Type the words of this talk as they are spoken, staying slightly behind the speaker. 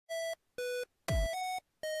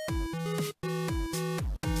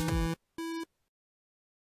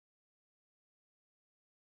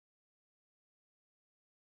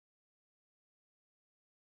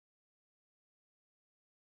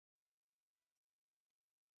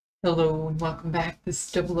Hello and welcome back. This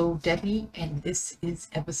is Double O Debbie, and this is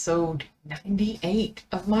episode 98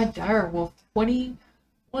 of my DireWolf20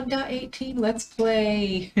 1.18 Let's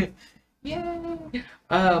Play. Yay!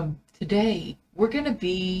 Today we're gonna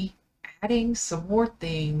be adding some more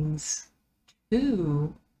things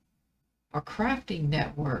to our crafting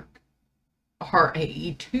network, our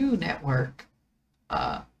AE2 network,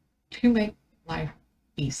 to make life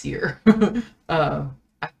easier.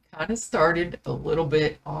 Kind of started a little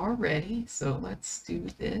bit already, so let's do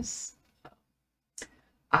this.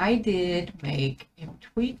 I did make in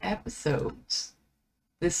between episodes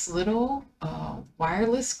this little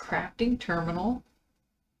wireless crafting terminal,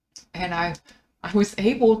 and I was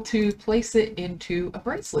able to place it into a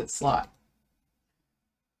bracelet slot.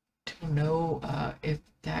 Don't know if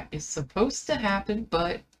that is supposed to happen,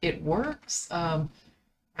 but it works.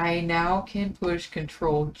 I now can push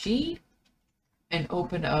Control G and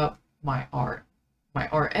open up my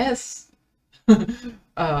RS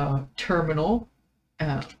terminal,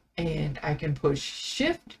 and I can push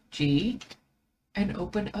Shift G and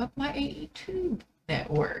open up my AE2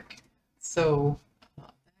 network. So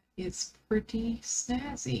that is pretty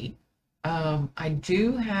snazzy. I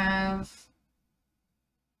do have,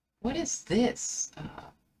 what is this?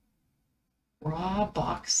 Raw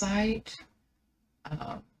bauxite.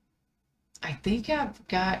 I think I've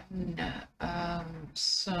gotten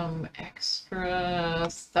some extra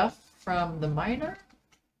stuff from the miner.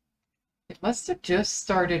 It must have just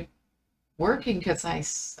started working because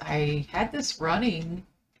I had this running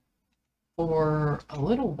for a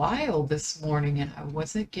little while this morning and I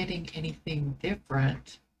wasn't getting anything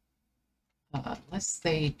different unless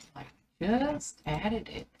they like just added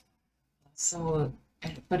it. So,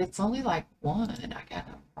 but it's only like one. I got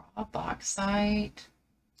a raw bauxite,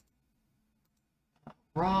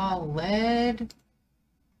 raw lead,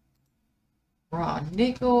 raw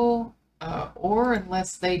nickel, or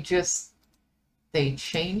unless they changed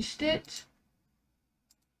it.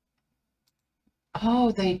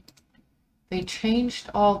 Oh, they changed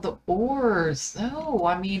all the ores. Oh,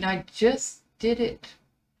 I mean, I just did it.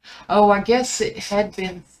 Oh, I guess it had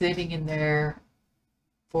been sitting in there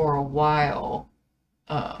for a while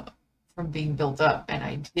from being built up, and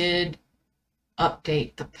I did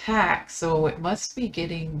update the pack, so it must be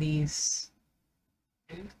getting these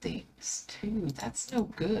new things too. That's no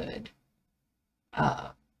good.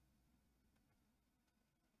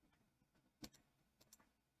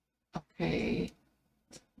 Okay,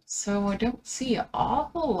 so I don't see an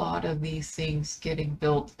awful lot of these things getting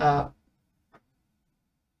built up.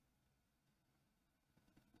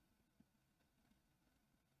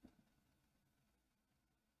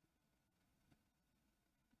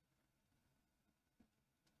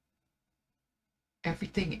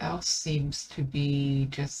 Everything else seems to be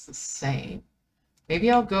just the same.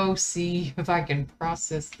 Maybe I'll go see if I can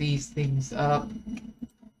process these things up.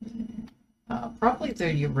 Probably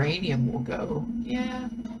the uranium will go. Yeah.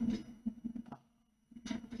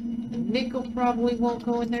 The nickel probably won't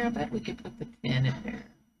go in there. I bet we could put the tin in there.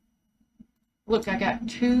 Look, I got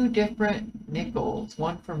two different nickels.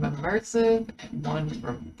 One from immersive and one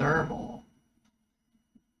from thermal.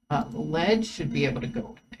 The lead should be able to go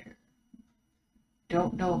in there.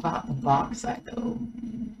 Don't know about the bauxite though.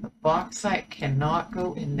 The bauxite cannot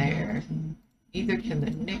go in there. Either can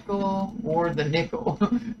the nickel or the nickel.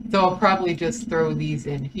 So I'll probably just throw these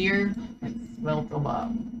in here and smelt them up.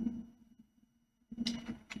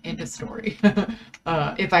 End of story.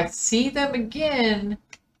 If I see them again,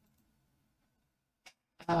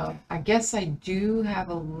 I guess I do have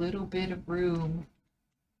a little bit of room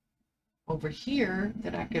over here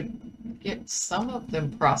that I could get some of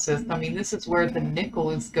them processed. I mean, this is where the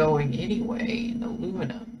nickel is going anyway, and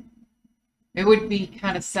aluminum. It would be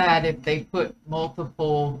kind of sad if they put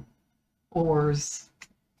multiple ores.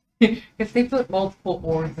 If they put multiple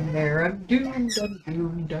ores in there, I'm doomed, I'm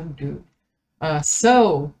doomed, I'm doomed.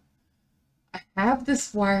 So, I have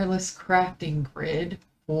this wireless crafting grid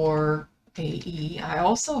for AE. I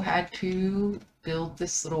also had to build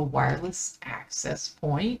this little wireless access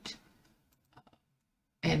point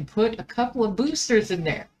and put a couple of boosters in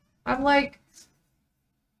there. I'm like,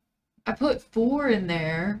 I put 4 in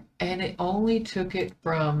there and it only took it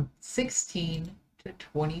from 16 to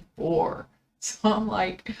 24. So I'm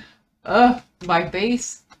like, my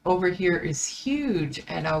base over here is huge,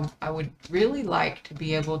 and I would really like to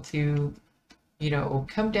be able to, you know,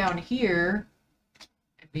 come down here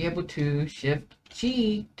and be able to Shift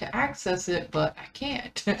G to access it, but I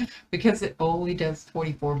can't because it only does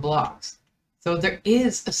 24 blocks. So there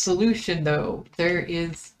is a solution though. There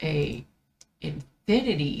is a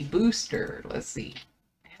infinity booster. Let's see.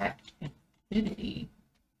 At infinity.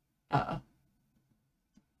 uh,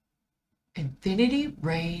 infinity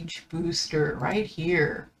range booster right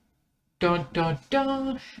here. Dun dun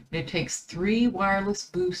dun. And it takes 3 wireless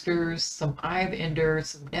boosters, some Hive Ender,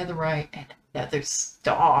 some Netherite, and another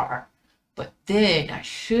star. But then I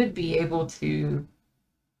should be able to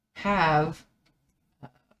have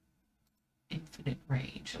infinite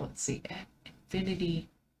range. Let's see, at infinity,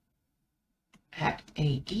 at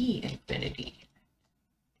AE infinity.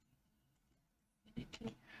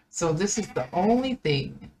 So this is the only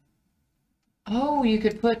thing. Oh, you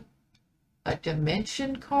could put a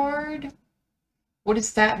dimension card? What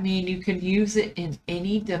does that mean? You can use it in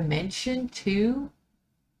any dimension too?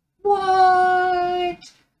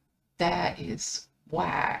 What? That is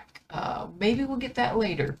whack. Maybe we'll get that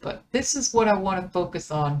later, but this is what I want to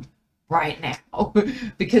focus on right now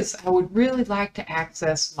because I would really like to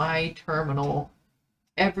access my terminal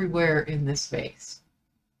everywhere in this space.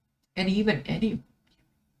 And even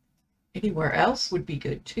anywhere else would be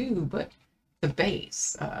good too, but the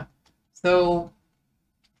base. So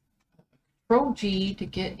Control G to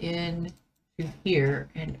get in to here,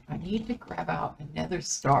 and I need to grab out another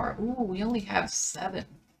star. Ooh, we only have 7.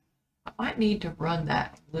 I might need to run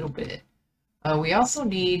that a little bit. We also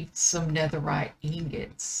need some netherite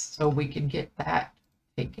ingots, so we can get that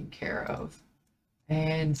taken care of.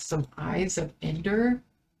 And some Eyes of Ender.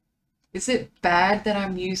 Is it bad that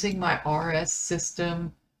I'm using my RS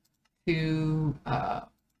system to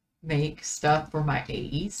make stuff for my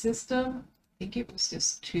AE system? I think it was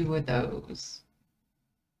just 2 of those.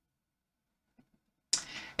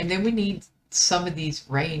 And then we need some of these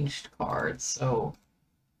ranged cards, so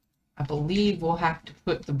I believe we'll have to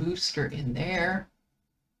put the booster in there.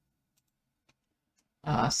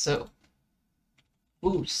 So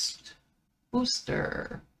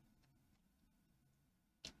booster.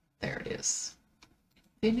 There it is.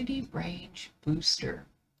 Infinity range booster.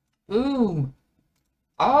 Boom.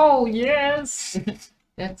 Oh, yes.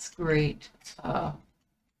 That's great.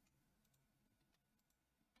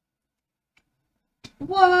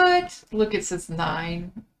 What? Look, it says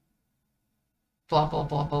 9. Blah, blah,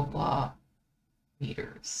 blah, blah, blah.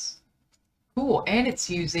 Meters. Cool. And it's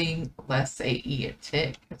using less AE a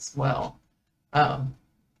tick as well. The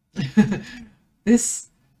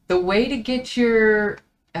way to get your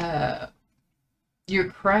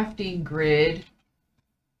crafting grid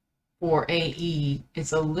for AE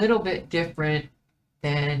is a little bit different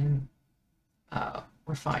than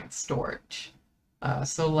refined storage.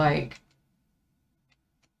 So like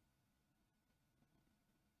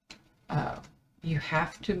you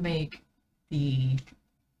have to make the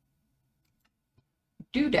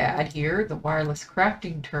doodad here, the wireless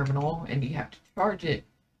crafting terminal, and you have to charge it.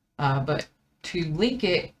 But to link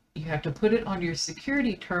it, you have to put it on your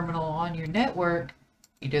security terminal on your network.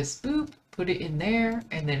 You just boop, put it in there,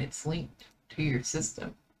 and then it's linked to your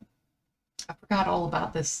system. I forgot all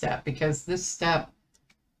about this step because this step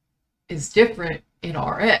is different in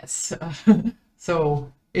RS.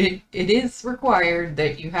 So it is required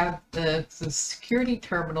that you have the security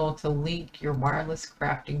terminal to link your wireless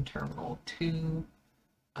crafting terminal to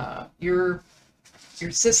your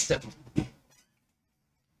system.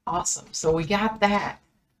 Awesome. So we got that.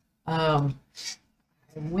 I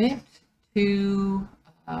went to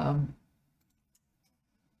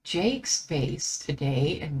Jake's base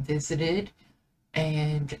today and visited,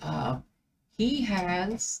 and he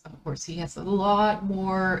has, of course, he has a lot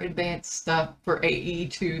more advanced stuff for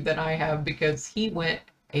AE2 than I have because he went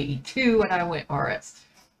AE2 and I went RS.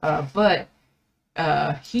 But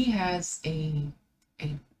he has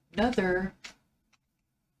another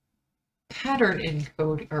pattern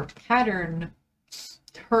encode or pattern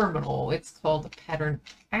terminal. It's called the pattern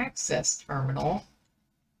access terminal.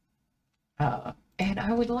 And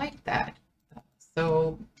I would like that.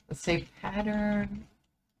 So let's say pattern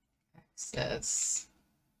access.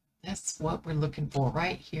 That's what we're looking for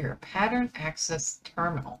right here. Pattern access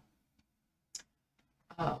terminal.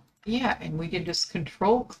 Yeah, and we can just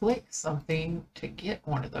control click something to get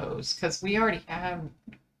one of those because we already have,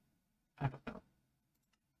 I don't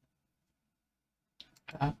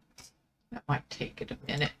know. That might take it a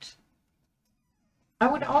minute. I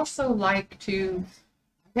would also like to,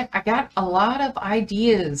 I got a lot of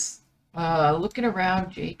ideas looking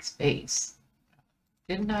around Jake's base.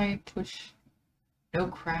 Didn't I push no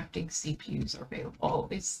crafting CPUs are available? Oh,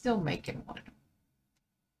 it's still making one.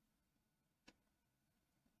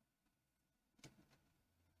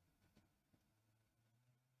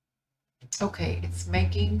 Okay, it's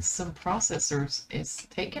making some processors. It's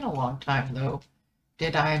taken a long time though.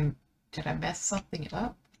 Did I mess something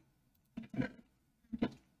up?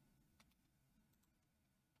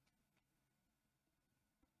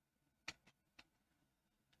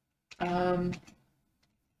 Um,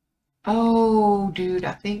 oh, dude,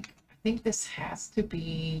 I think this has to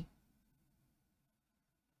be.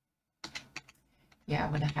 Yeah,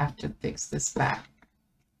 I'm gonna have to fix this back.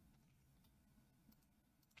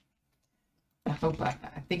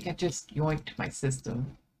 I think I just yoinked my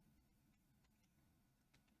system.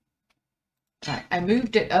 I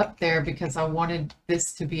moved it up there because I wanted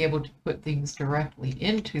this to be able to put things directly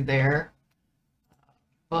into there,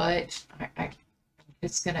 but I'm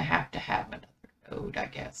just gonna have to have another node, I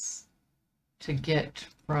guess, to get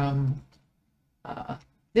from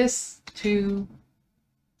this to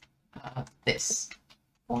this.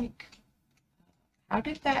 Boink. How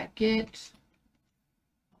did that get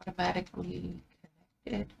automatically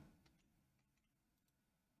connected?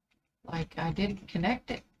 Like I didn't connect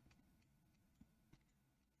it.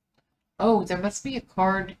 Oh, there must be a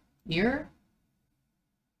card here.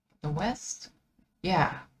 The west?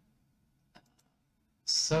 Yeah.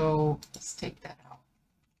 So let's take that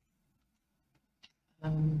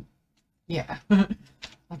out. Yeah. I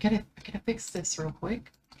gotta fix this real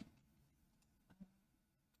quick.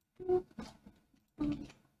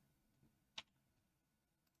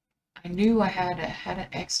 I knew I had an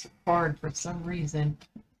extra card for some reason.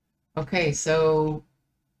 Okay, so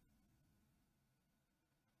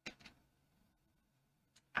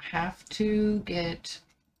I have to get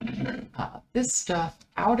this stuff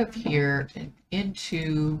out of here and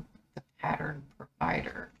into the pattern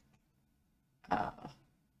provider.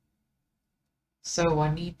 So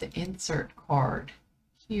I need the insert card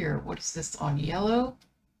here. What is this on yellow?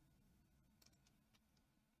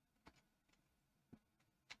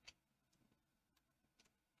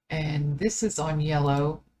 And this is on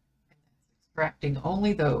yellow. Extracting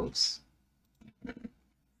only those.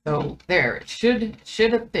 So there, it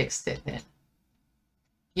should have fixed it then.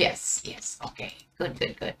 Yes, okay,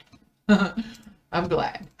 good. I'm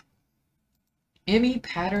glad. ME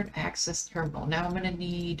pattern access terminal. Now I'm gonna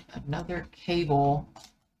need another cable.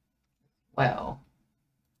 Well,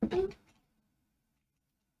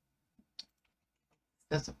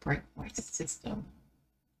 doesn't break my system.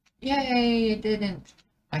 Yay, it didn't.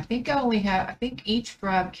 I think each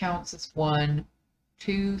drive counts as 1,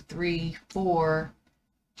 2, 3, 4,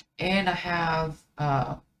 and I have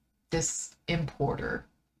this importer,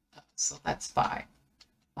 so that's 5.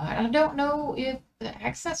 I don't know if the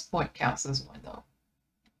access point counts as 1 though.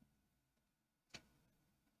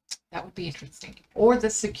 That would be interesting. Or the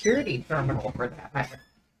security terminal for that matter.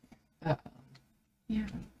 Yeah.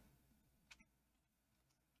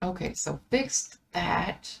 Okay, so fixed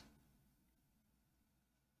that.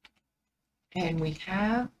 And we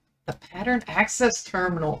have the pattern access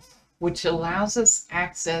terminal, which allows us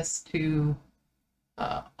access to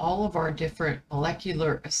all of our different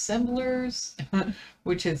molecular assemblers,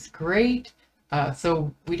 which is great.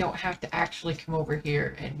 So we don't have to actually come over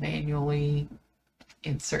here and manually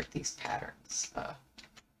insert these patterns.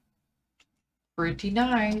 Pretty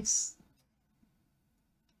nice.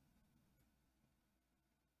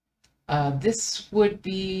 This would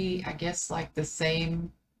be, I guess, like the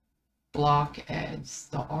same block as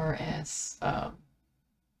the RS.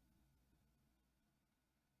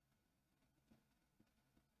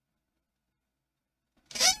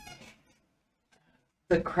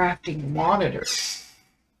 The crafting monitor.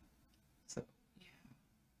 So yeah,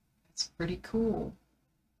 that's pretty cool.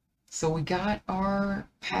 So we got our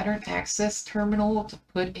pattern access terminal to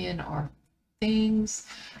put in our things.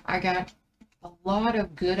 I got a lot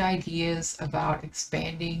of good ideas about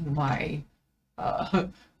expanding my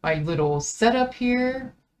my little setup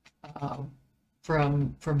here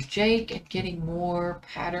from Jake and getting more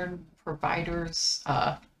pattern providers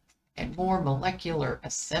and more molecular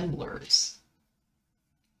assemblers.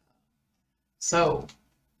 So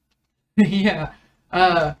yeah,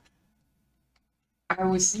 I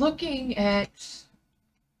was looking at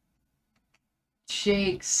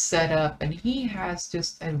Jake's setup, and he has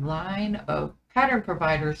just a line of pattern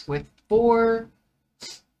providers with 4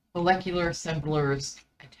 molecular assemblers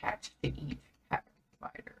attached to each pattern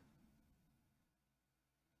provider.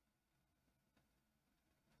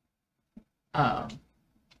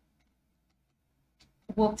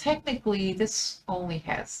 Well, technically, this only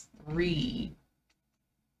has 3.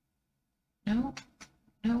 No,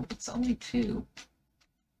 it's only 2.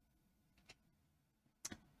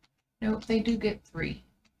 No, they do get 3.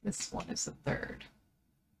 This one is the 3rd.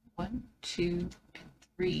 1, 2, and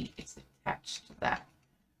 3 is attached to that.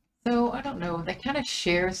 So I don't know, they kind of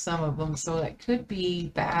share some of them, so that could be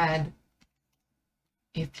bad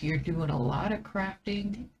if you're doing a lot of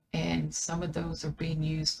crafting and some of those are being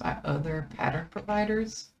used by other pattern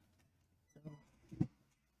providers.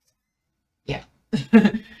 Yeah.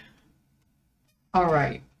 All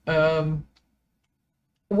right.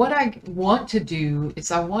 What I want to do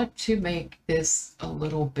is I want to make this a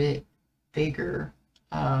little bit bigger,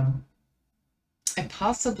 and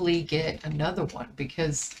possibly get another one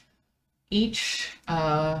because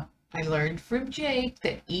I learned from Jake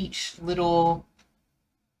that each little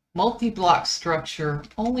multi-block structure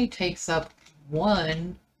only takes up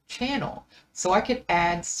one channel. So I could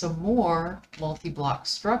add some more multi-block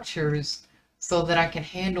structures so that I can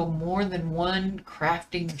handle more than one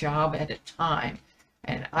crafting job at a time.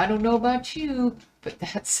 And I don't know about you, but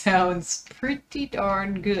that sounds pretty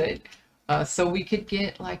darn good. So we could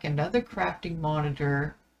get like another crafting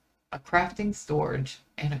monitor, a crafting storage,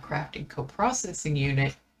 and a crafting co-processing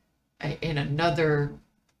unit in another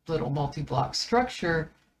little multi-block structure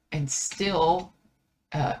and still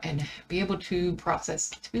and be able to process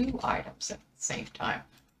two items at the same time,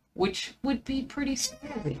 which would be pretty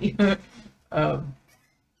scary. um,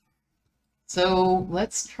 so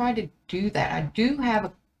let's try to do that. I do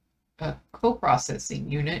have a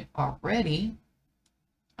co-processing unit already.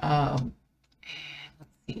 And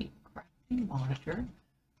let's see, crafting monitor.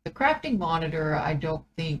 The crafting monitor I don't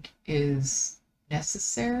think is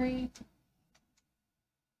necessary.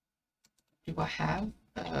 Do I have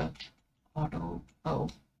auto? Oh,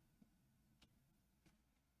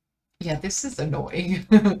 yeah, this is annoying.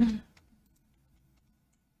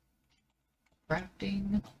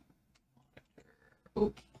 Crafting monitor.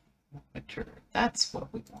 Oh, monitor. That's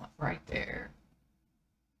what we want right there.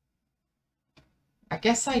 I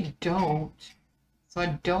guess I don't. So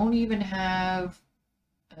I don't even have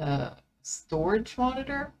a storage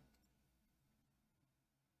monitor.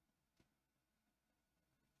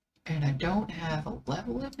 And I don't have a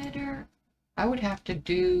level emitter. I would have to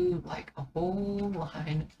do like a whole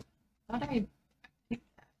line. Thought I did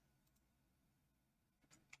that.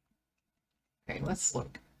 Okay, let's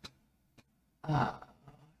look.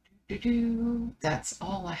 That's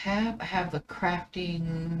all I have. I have the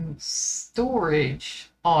crafting storage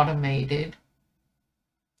automated,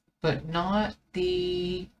 but not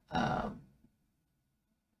the at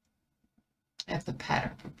the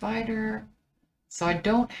pattern provider. So I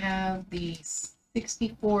don't have the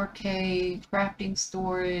 64K crafting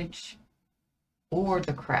storage or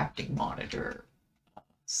the crafting monitor.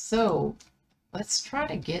 So let's try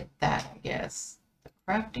to get that, I guess. The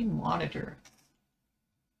crafting monitor.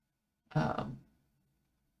 I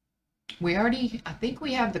think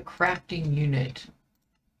we have the crafting unit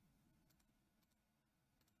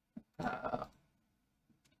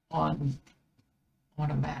on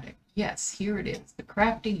automatic. Yes, here it is, the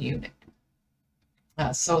crafting unit.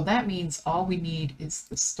 So that means all we need is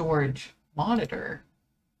the storage monitor.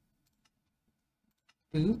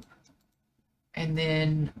 Boop. And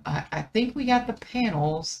then I think we got the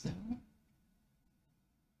panels.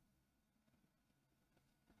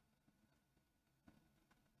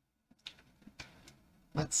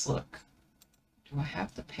 Let's look. Do I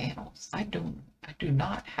have the panels? I do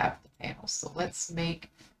not have the panels. So let's make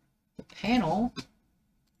the panel.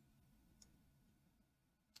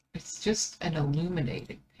 It's just an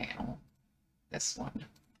illuminated panel. This one.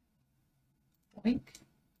 Boink.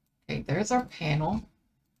 Okay, there's our panel.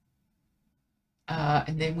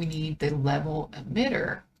 And then we need the level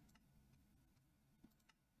emitter.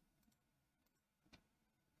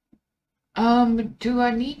 Do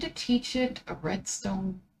I need to teach it a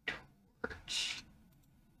redstone torch?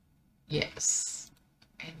 Yes.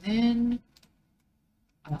 And then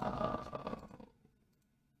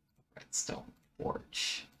redstone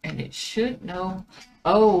torch. And it should know.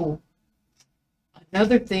 Oh,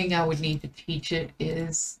 another thing I would need to teach it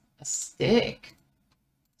is a stick.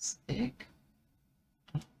 Stick?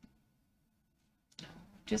 No,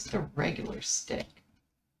 just a regular stick.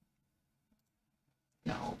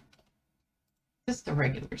 No. Just a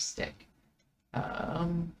regular stick.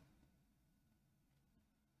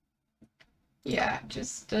 Yeah,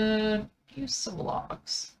 just use some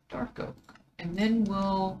logs, dark oak, and then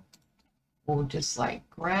we'll just like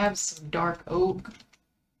grab some dark oak,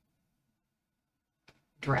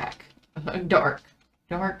 dark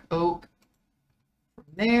oak from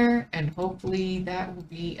there, and hopefully that will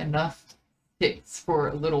be enough sticks for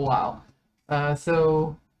a little while.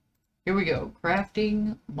 So here we go,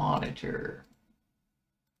 crafting monitor.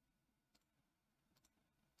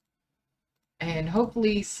 And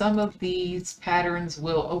hopefully some of these patterns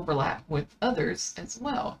will overlap with others as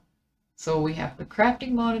well. So we have the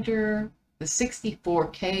crafting monitor, the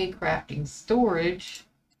 64K crafting storage,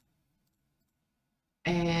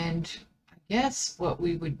 and I guess what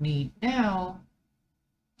we would need now,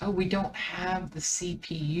 oh, we don't have the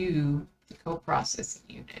CPU, the co-processing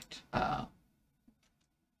unit.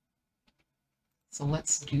 So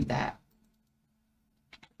let's do that.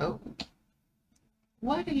 Oh,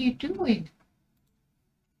 what are you doing?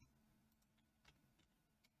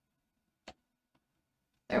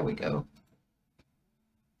 There we go.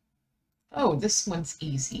 Oh, this one's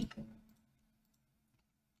easy. There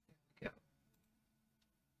we go.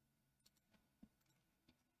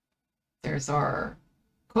 There's our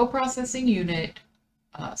co-processing unit,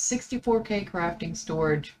 64K crafting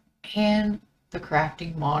storage, and the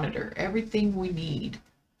crafting monitor. Everything we need.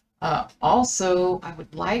 Also, I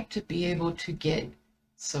would like to be able to get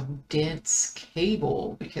some dense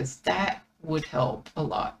cable because that would help a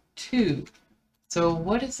lot too. So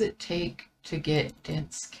what does it take to get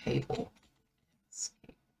dense cable?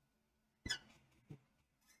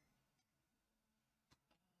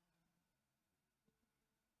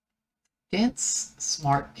 Dense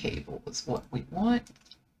smart cable is what we want.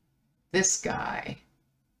 This guy,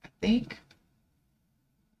 I think.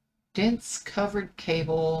 Dense covered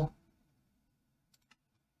cable.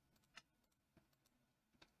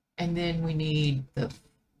 And then we need the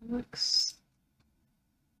flux.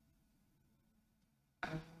 I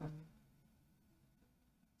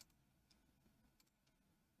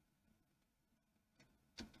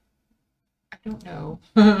don't know.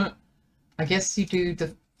 I guess you do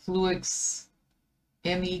the Fluix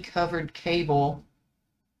ME covered cable.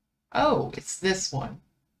 Oh, it's this one.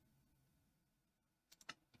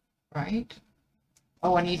 Right?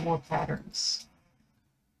 Oh, I need more patterns.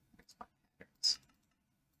 Where's my patterns?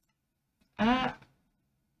 Ah,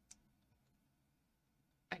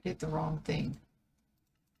 I did the wrong thing.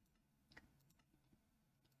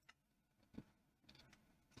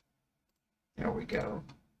 There we go.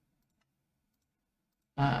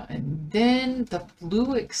 And then the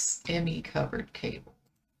Fluix ME covered cable,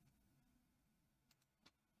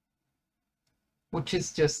 which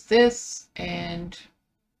is just this, and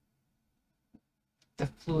the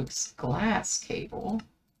Fluix glass cable.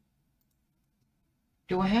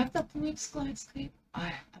 Do I have the Fluix glass cable?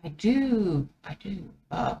 I do, but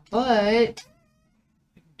I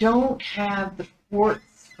don't have the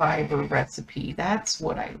quartz fiber recipe. That's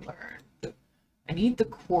what I learned. I need the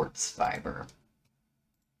quartz fiber.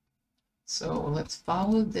 So let's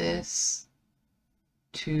follow this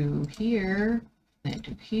to here, then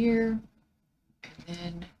to here, and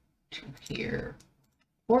then to here.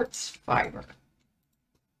 Quartz fiber.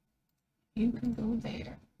 You can go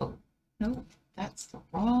there. Oh, no, that's the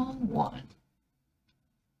wrong one.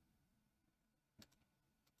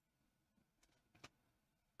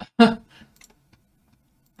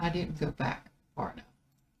 I didn't go back far enough.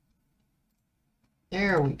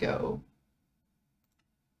 There we go.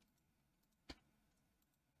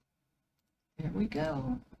 There we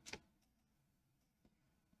go.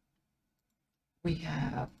 We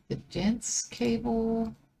have the dense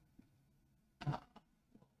cable,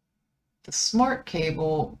 the smart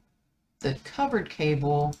cable, the covered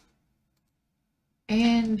cable,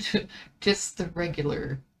 and just the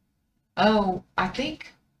regular. Oh, I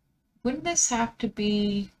think, wouldn't this have to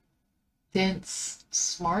be dense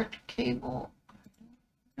smart cable?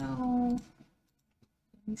 No.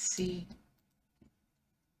 Let me see.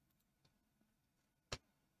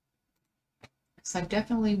 Because I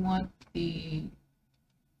definitely want the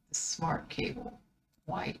smart cable,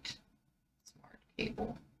 white smart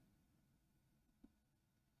cable.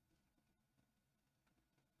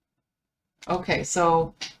 Okay,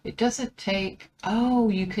 so it doesn't take, oh,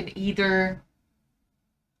 you can either,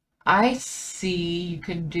 I see, you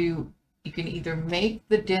can either make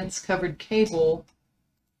the dense covered cable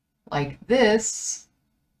like this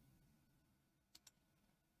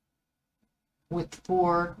with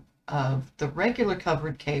 4 of the regular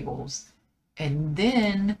covered cables and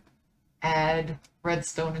then add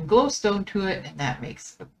redstone and glowstone to it, and that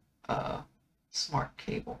makes a smart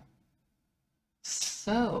cable.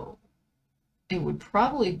 So it would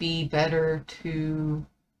probably be better to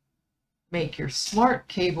make your smart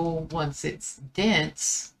cable once it's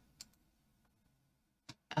dense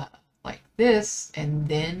like this, and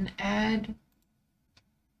then add,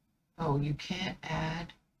 oh, you can't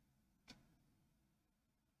add,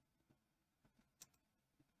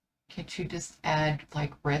 can't you just add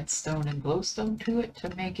like redstone and glowstone to it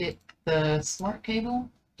to make it the smart cable?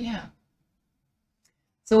 Yeah.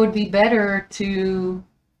 So it would be better to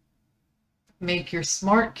make your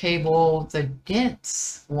smart cable the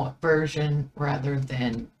dense version rather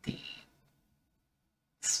than the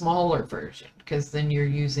smaller version, because then you're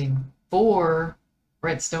using 4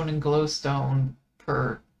 redstone and glowstone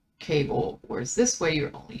per cable, whereas this way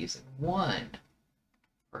you're only using 1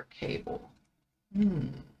 per cable.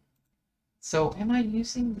 So am I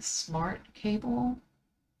using the smart cable?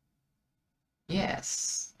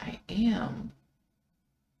 Yes, I am.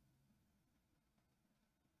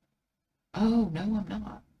 Oh, no, I'm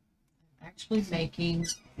not. I'm actually making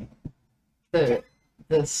the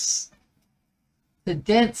this the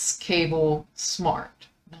dense cable smart,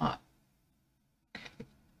 not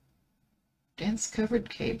dense covered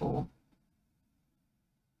cable.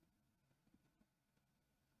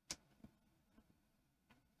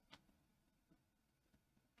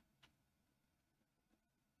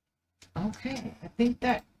 Okay, I think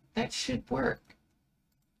that should work,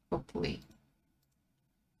 hopefully.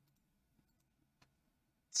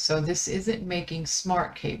 So this isn't making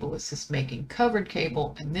smart cable, it's just making covered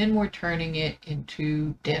cable, and then we're turning it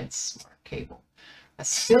into dense smart cable. I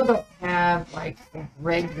still don't have like a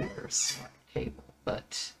regular smart cable,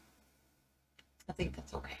 but I think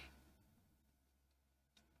that's okay.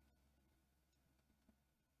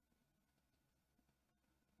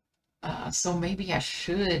 So maybe I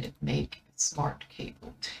should make smart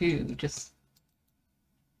cable too, just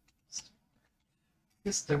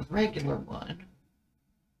the regular one.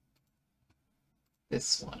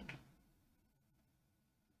 This one.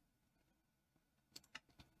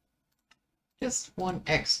 Just one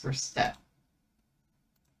extra step.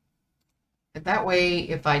 And that way,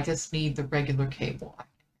 if I just need the regular cable, I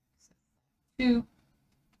can do.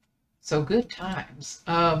 So good times.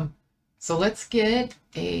 So let's get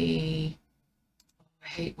a, I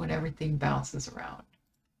hate when everything bounces around.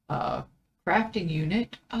 Crafting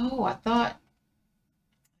unit. Oh, I thought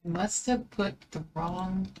I must have put the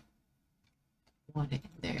wrong one in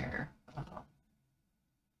there.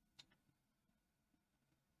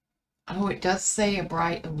 Oh, it does say a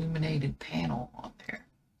bright illuminated panel on there.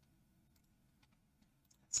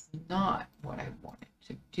 That's not what I wanted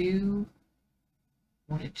to do.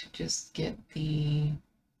 I wanted to just get the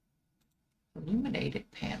illuminated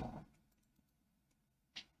panel.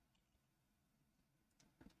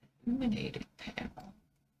 Illuminated panel.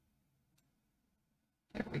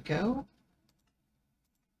 There we go.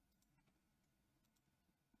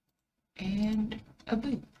 And a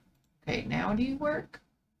boot. Okay, now do you work?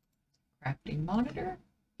 Crafting monitor?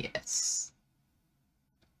 Yes.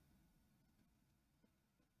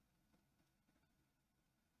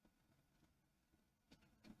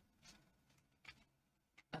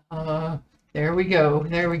 There we go.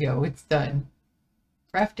 There we go. It's done.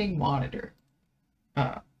 Crafting monitor.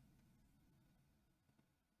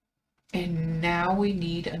 And now we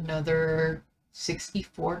need another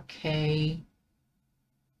 64K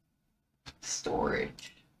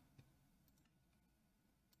storage.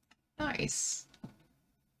 Nice.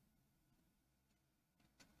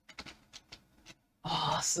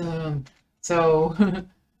 Awesome. So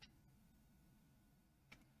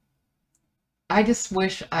I just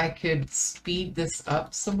wish I could speed this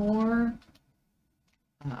up some more,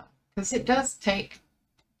 because it does take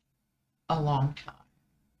a long time.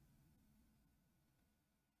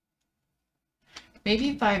 Maybe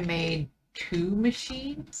if I made 2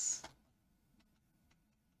 machines,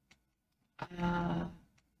 I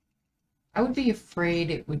would be afraid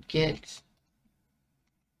it would get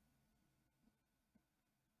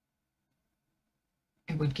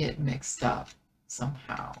mixed up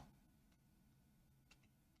somehow.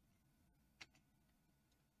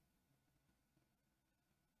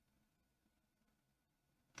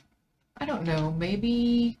 I don't know,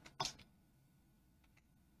 maybe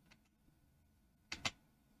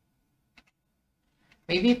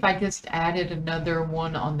if I just added another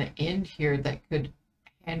one on the end here that could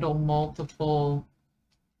handle multiple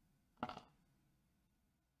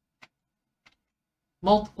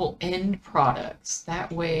end products.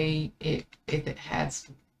 That way, if it has,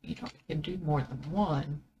 it can do more than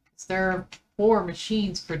one. So there are 4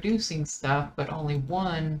 machines producing stuff, but only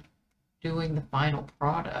one doing the final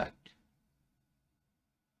product.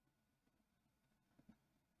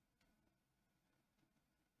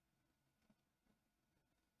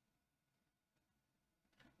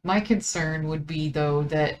 My concern would be, though,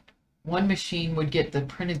 that one machine would get the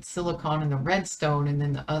printed silicon and the redstone, and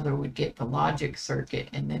then the other would get the logic circuit,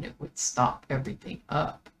 and then it would stop everything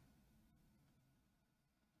up.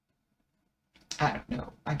 I don't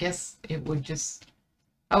know. I guess it would just,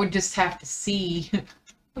 I would just have to see,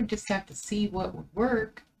 would just have to see what would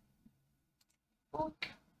work. Look.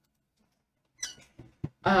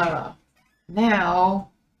 Now,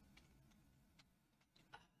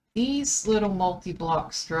 these little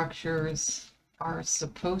multi-block structures are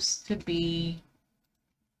supposed to be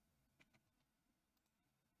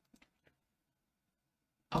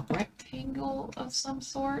a rectangle of some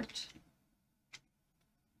sort.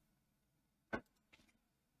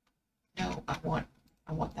 No, I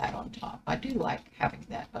want that on top. I do like having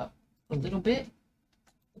that up a little bit.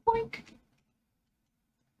 Boink.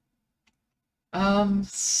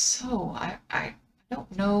 So I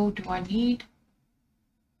don't know, do I need,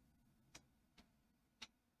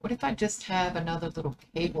 what if I just have another little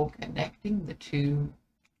cable connecting the two?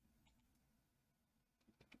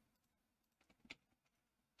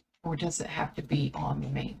 Or does it have to be on the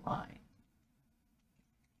main line?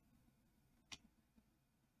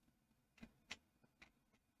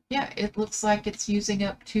 Yeah, it looks like it's using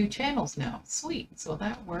up 2 channels now. Sweet, so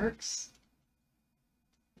that works.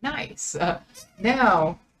 Nice.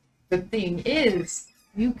 Now, the thing is,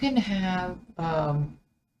 you can have,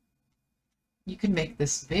 you can make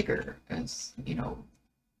this bigger, as, you know,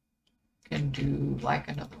 can do like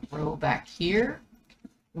another row back here.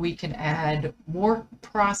 We can add more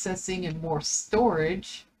processing and more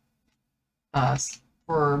storage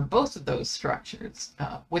for both of those structures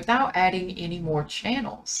without adding any more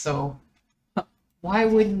channels. So why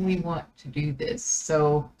wouldn't we want to do this?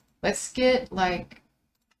 So let's get like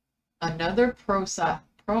another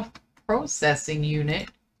processing unit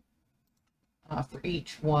for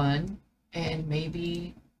each one, and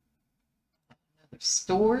maybe another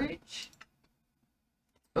storage.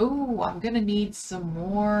 Oh, I'm gonna need some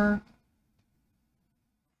more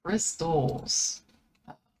crystals.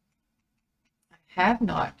 I have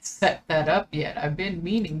not set that up yet. I've been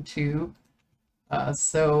meaning to.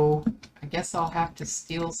 So I guess I'll have to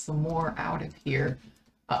steal some more out of here.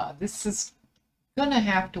 This is gonna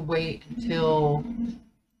have to wait until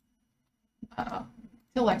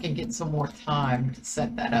I can get some more time to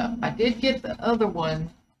set that up. I did get the other one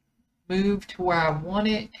moved to where I want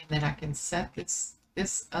it, and then I can set this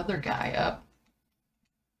other guy up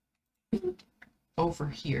over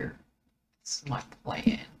here. That's my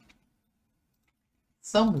plan.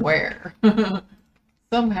 Somewhere.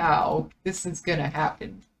 Somehow this is gonna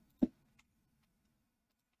happen.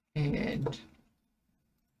 And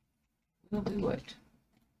we'll do it.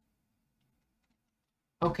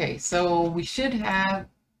 Okay, so we should have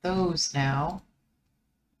those now.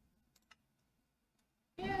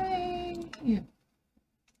 Yay!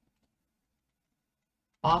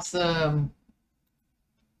 Awesome.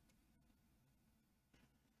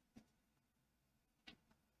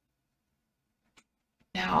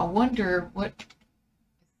 Now I wonder what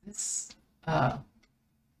is this, are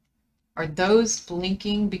those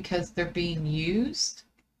blinking because they're being used?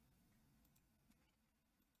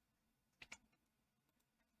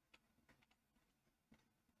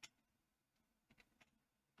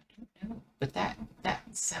 I don't know, but that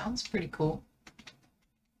sounds pretty cool.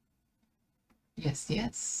 Yes,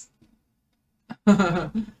 yes.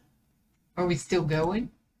 Are we still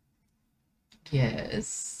going?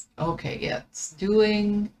 Yes. Okay, yeah, it's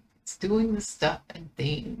doing the stuff and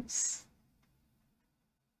things.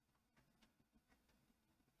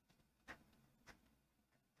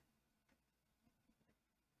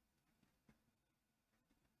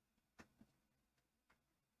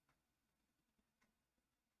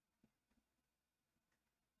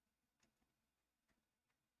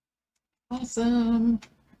 Awesome.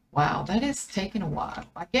 Wow, that is taking a while.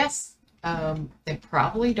 I guess they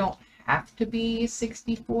probably don't have to be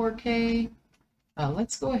 64K.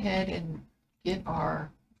 Let's go ahead and get our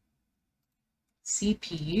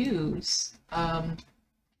CPUs.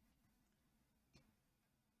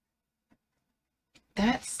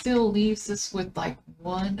 That still leaves us with like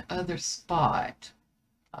one other spot.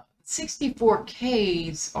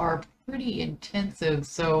 64Ks are pretty intensive,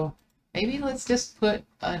 so maybe let's just put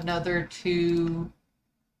another 2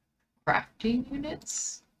 crafting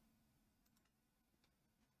units.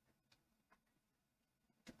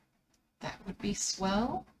 That would be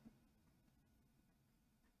swell.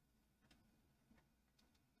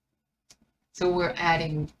 So we're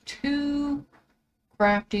adding 2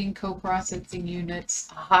 crafting co-processing units.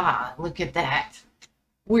 Aha, look at that.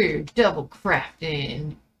 We're double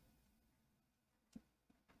crafting.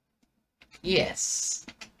 Yes.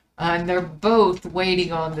 And they're both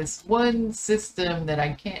waiting on this one system that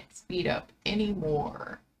I can't speed up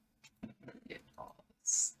anymore. Get all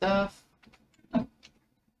this stuff.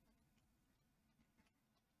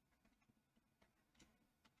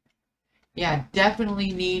 Yeah,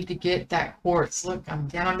 definitely need to get that quartz. Look, I'm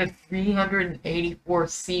down to 384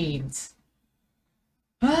 seeds.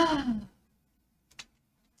 Ah,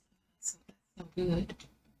 so good.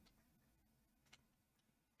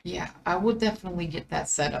 Yeah, I will definitely get that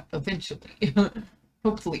set up eventually.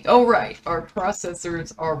 Hopefully. All right, our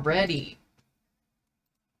processors are ready.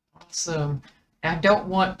 Awesome. I don't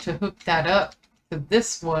want to hook that up to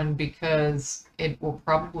this one because it will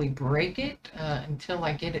probably break it until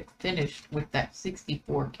I get it finished with that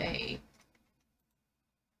 64K.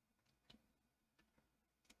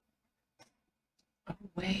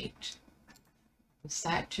 wait. Was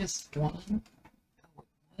that just one? Oh,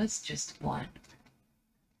 it was just one.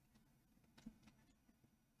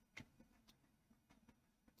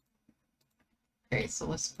 Okay, so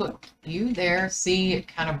let's put you there. See, it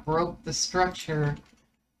kind of broke the structure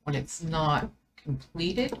when it's not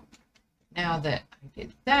completed. Now that I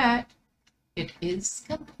did that, it is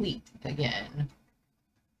complete again.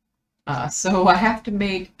 So I have to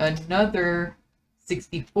make another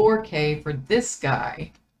 64K for this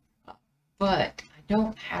guy, but I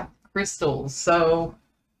don't have crystals, so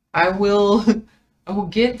I will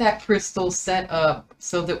get that crystal set up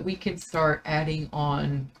so that we can start adding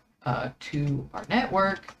on to our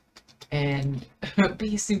network and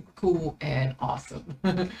be super cool and awesome.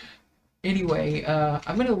 Anyway,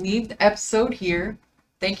 I'm going to leave the episode here.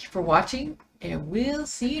 Thank you for watching, and we'll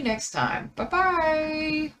see you next time. Bye-bye!